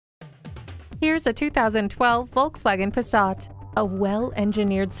Here's a 2012 Volkswagen Passat. A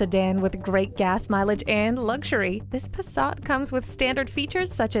well-engineered sedan with great gas mileage and luxury, this Passat comes with standard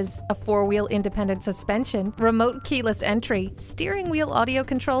features such as a 4-wheel independent suspension, remote keyless entry, steering wheel audio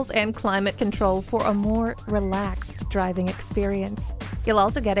controls, and climate control for a more relaxed driving experience. You'll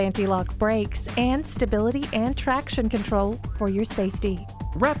also get anti-lock brakes and stability and traction control for your safety.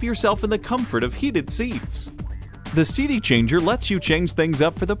 Wrap yourself in the comfort of heated seats. The CD changer lets you change things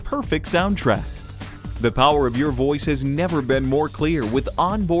up for the perfect soundtrack. The power of your voice has never been more clear with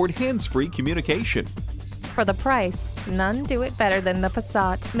onboard hands-free communication. For the price, none do it better than the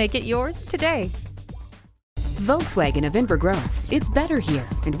Passat. Make it yours today. Volkswagen of Inver Grove. It's better here,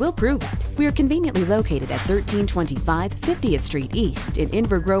 and we'll prove it. We are conveniently located at 1325 50th Street East in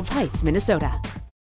Inver Grove Heights, Minnesota.